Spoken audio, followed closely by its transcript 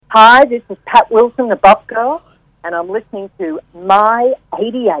Hi, this is Pat Wilson, the Bop Girl, and I'm listening to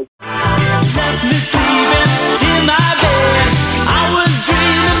My88. Left me sleeping in my bed. I was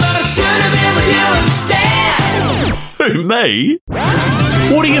dreaming, but I should have been with you instead. Who, me?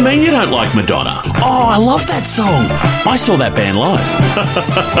 What do you mean you don't like Madonna? Oh, I love that song. I saw that band live.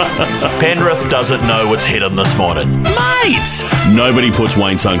 Penrith doesn't know what's hidden this morning. Mate! Nobody puts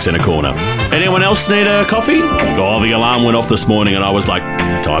Wayne Tunks in a corner. Anyone else need a coffee? Oh, the alarm went off this morning and I was like,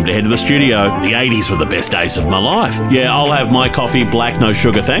 time to head to the studio. The 80s were the best days of my life. Yeah, I'll have my coffee black, no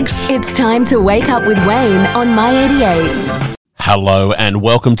sugar, thanks. It's time to wake up with Wayne on My88. Hello and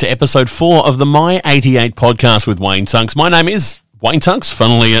welcome to episode 4 of the My88 Podcast with Wayne Tunks. My name is Wayne Tunks,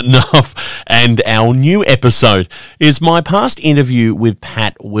 funnily enough, and our new episode is my past interview with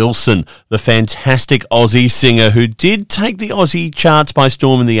Pat Wilson, the fantastic Aussie singer who did take the Aussie charts by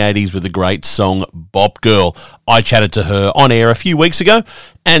storm in the 80s with the great song Bop Girl. I chatted to her on air a few weeks ago,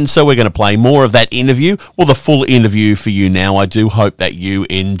 and so we're going to play more of that interview, well, the full interview for you now. I do hope that you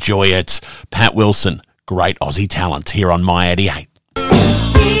enjoy it. Pat Wilson, great Aussie talent here on My88.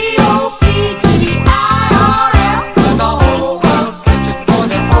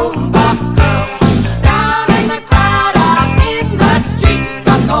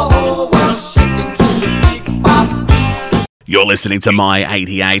 You're listening to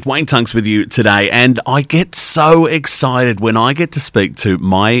My88. Wayne Tunks with you today, and I get so excited when I get to speak to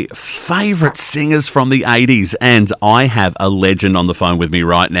my favourite singers from the 80s, and I have a legend on the phone with me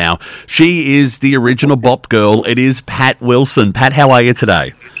right now. She is the original Bop Girl. It is Pat Wilson. Pat, how are you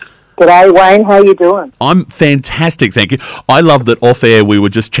today? G'day, Wayne. How you doing? I'm fantastic, thank you. I love that off air we were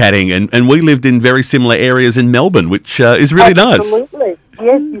just chatting, and we lived in very similar areas in Melbourne, which is really nice. Absolutely.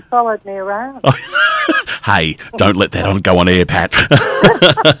 Yes, you followed me around. Hey, don't let that go on air, Pat.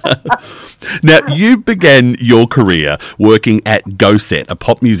 Now, you began your career working at Go Set, a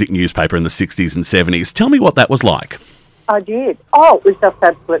pop music newspaper in the 60s and 70s. Tell me what that was like. I did. Oh, it was just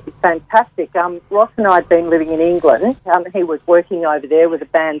absolutely fantastic. Ross and I had been living in England. He was working over there with a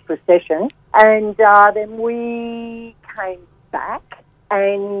band Procession. And then we came back.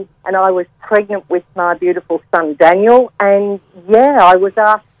 And I was pregnant with my beautiful son, Daniel. And, yeah, I was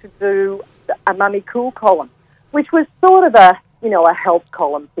asked to do a Mummy Cool column, which was sort of a health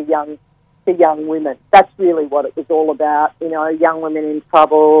column for young women. That's really what it was all about, young women in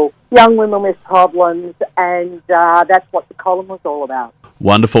trouble, young women with problems, and that's what the column was all about.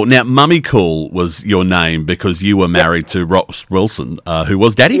 Wonderful. Now, Mummy Cool was your name because you were married to Ross Wilson, who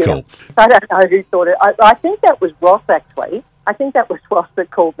was Daddy Cool. I don't know who thought it. I think that was Ross, actually. I think that was Ross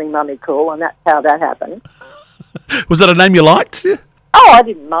that called me Mummy Cool, and that's how that happened. Was that a name you liked? Oh, I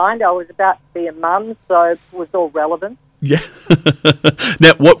didn't mind. I was about to be a mum, so it was all relevant. Yeah.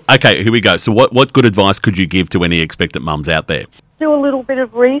 Now, okay, here we go. So what good advice could you give to any expectant mums out there? Do a little bit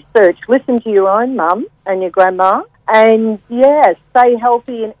of research. Listen to your own mum and your grandma. And, yeah, stay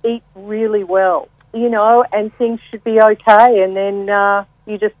healthy and eat really well, and things should be okay. And then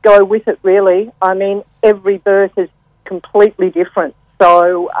you just go with it, really. I mean, every birth is completely different.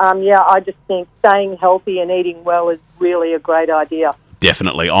 So, I just think staying healthy and eating well is really a great idea.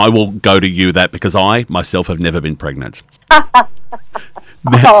 Definitely. I will go to you that because I, myself, have never been pregnant.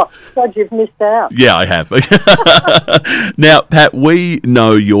 Oh, God, you've missed out. Yeah, I have. Now, Pat, we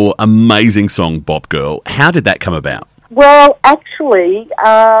know your amazing song, Bop Girl. How did that come about? Well, actually,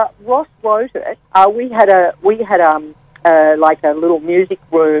 Ross wrote it. We had a little music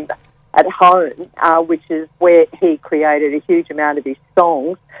room at home, which is where he created a huge amount of his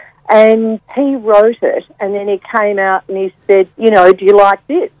songs. And he wrote it, and then he came out and he said, do you like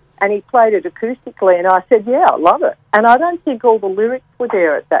this? And he played it acoustically, and I said, yeah, I love it. And I don't think all the lyrics were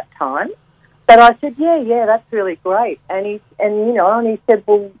there at that time, but I said, yeah, that's really great. And he said,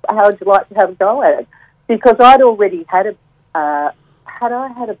 well, how would you like to have a go at it? Because I'd already had had I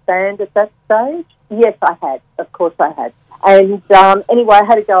had a band at that stage? Yes, I had. Of course I had. And anyway, I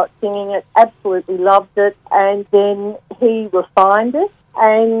had a go at singing it, absolutely loved it, and then he refined it,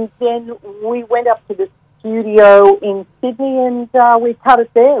 and then we went up to the studio in Sydney and we cut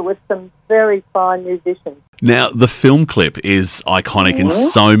it there with some very fine musicians. Now, the film clip is iconic in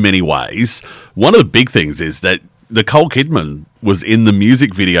so many ways. One of the big things is that Nicole Kidman was in the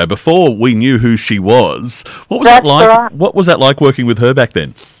music video before we knew who she was. What was that like? Right. What was that like working with her back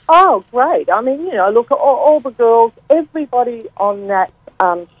then? Oh, great. I mean, look, all the girls, everybody on that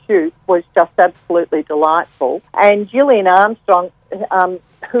shoot was just absolutely delightful. And Gillian Armstrong,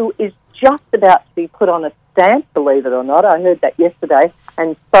 who is just about to be put on a stamp, believe it or not. I heard that yesterday,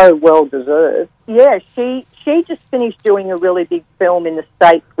 and so well deserved. Yeah, she just finished doing a really big film in the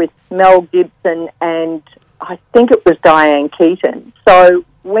States with Mel Gibson and I think it was Diane Keaton. So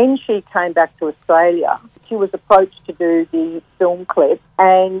when she came back to Australia, she was approached to do the film clip,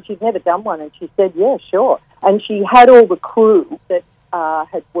 and she'd never done one, and she said, yeah, sure. And she had all the crew that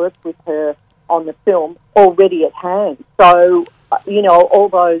had worked with her on the film already at hand. So, all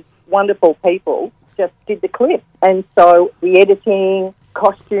those wonderful people just did the clip. And so the editing,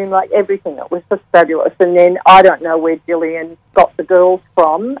 costume, like everything, it was just fabulous. And then I don't know where Gillian got the girls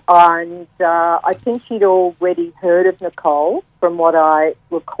from, and I think she'd already heard of Nicole from what I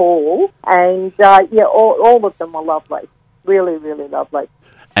recall. And all of them were lovely, really, really lovely.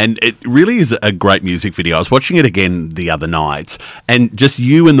 And it really is a great music video. I was watching it again the other night, and just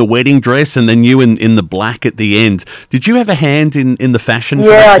you in the wedding dress and then you in the black at the end. Did you have a hand in the fashion for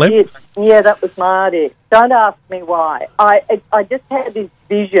that clip? Yeah, I did. Yeah, that was my idea. Don't ask me why. I just had this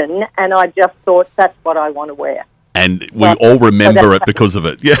vision, and I just thought, that's what I want to wear. And we all remember it because of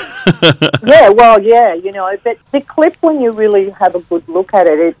it. Yeah. But the clip, when you really have a good look at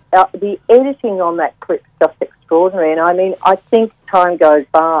it, the editing on that clip's just extraordinary. And I mean, I think time goes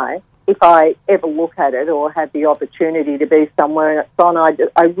by, if I ever look at it or have the opportunity to be somewhere and it's on,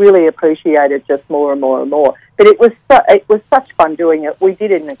 I really appreciate it just more and more and more. But it was such fun doing it. We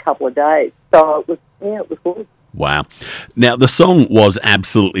did it in a couple of days. So it was good. Wow. Now, the song was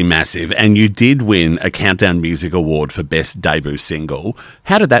absolutely massive, and you did win a Countdown Music Award for Best Debut Single.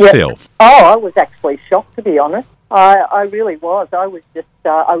 How did that feel? Oh, I was actually shocked, to be honest. I really was. I was just,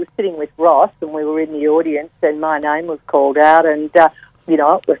 I was sitting with Ross, and we were in the audience, and my name was called out, and, it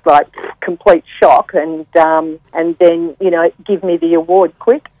was like complete shock, and then, give me the award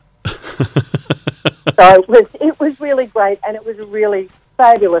quick. So it was really great, and it was a really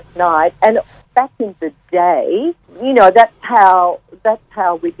fabulous night. And back in the day, that's how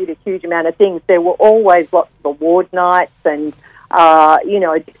we did a huge amount of things. There were always lots of award nights and,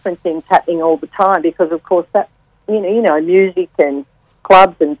 different things happening all the time because, of course, that, music and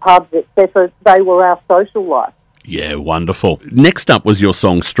clubs and pubs, etc., they were our social life. Yeah, wonderful. Next up was your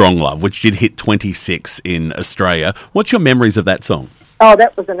song Strong Love, which did hit 26 in Australia. What's your memories of that song? Oh,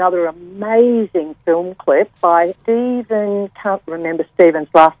 that was another amazing film clip by Stephen, can't remember Stephen's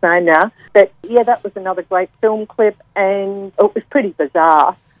last name now, but yeah, that was another great film clip, and it was pretty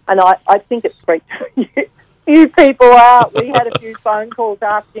bizarre, and I think it freaked you people out. We had a few phone calls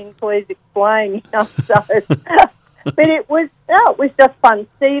asking, please explain, so, but it was just fun.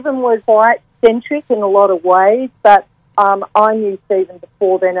 Stephen was quite eccentric in a lot of ways, but I knew Stephen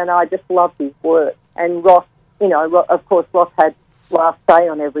before then, and I just loved his work, and Ross, of course, Ross had last say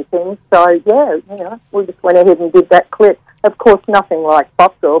on everything. So, we just went ahead and did that clip. Of course, nothing like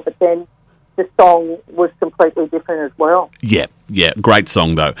Bop Girl, but then the song was completely different as well. Yeah, great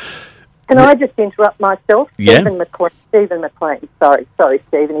song, though. Can I just interrupt myself? Yeah. Stephen McLean. Sorry,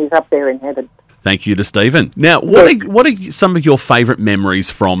 Stephen, he's up there in heaven. Thank you to Stephen. Now, what are some of your favourite memories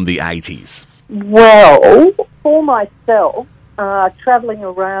from the 80s? Well, for myself, travelling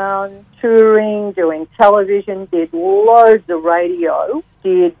around, touring, doing television, did loads of radio,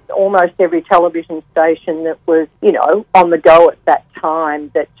 did almost every television station that was, on the go at that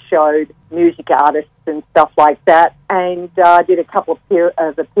time that showed music artists and stuff like that, and did a couple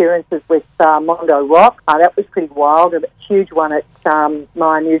of appearances with Mondo Rock. That was pretty wild, a huge one at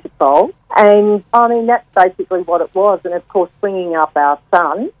My Music Bowl. And, I mean, that's basically what it was. And, of course, bringing up our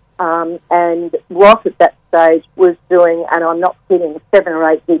son, and Ross at that stage was doing, and I'm not kidding, 7 or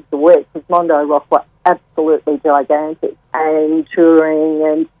 8 gigs a week, because Mondo Rock was absolutely gigantic, and touring,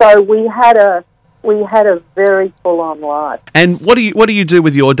 and so we had a very full-on life. And what do you do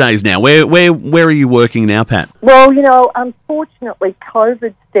with your days now? Where are you working now, Pat? Well, unfortunately,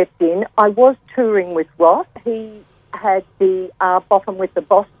 COVID stepped in. I was touring with Ross. He had the Boffin with the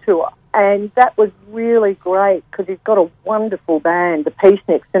Boss tour. And that was really great because he's got a wonderful band, the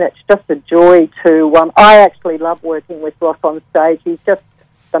Peaceniks, and it's just a joy to... I actually love working with Ross on stage. He's just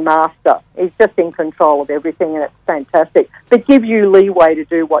the master. He's just in control of everything, and it's fantastic. But give you leeway to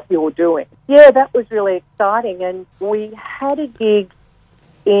do what you're doing. Yeah, that was really exciting. And we had a gig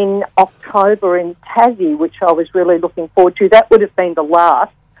in October in Tassie, which I was really looking forward to. That would have been the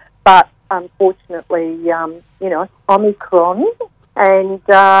last, but unfortunately, Omicron... And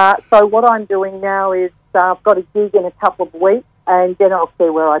so what I'm doing now is I've got a gig in a couple of weeks, and then I'll see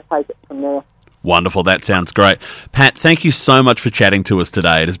where I take it from there. Wonderful. That sounds great. Pat, thank you so much for chatting to us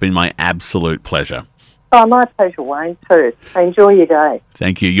today. It has been my absolute pleasure. Oh, my pleasure, Wayne, too. Enjoy your day.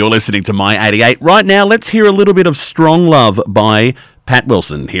 Thank you. You're listening to My 88. Right now, let's hear a little bit of Strong Love by Pat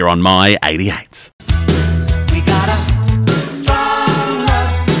Wilson here on My 88.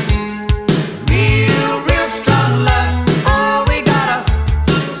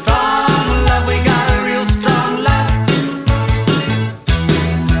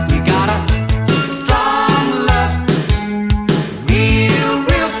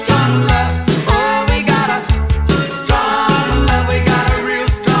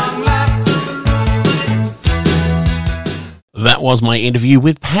 that was my interview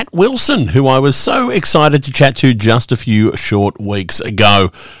with Pat Wilson, who I was so excited to chat to just a few short weeks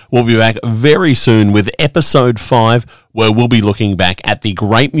ago. We'll be back very soon with episode 5, where we'll be looking back at the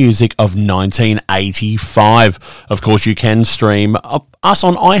great music of 1985. Of course, you can stream us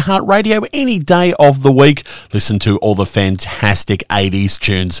on iHeart Radio any day of the week. Listen to all the fantastic 80s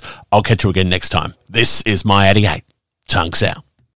tunes. I'll catch you again next time. This is My88. Tunks out.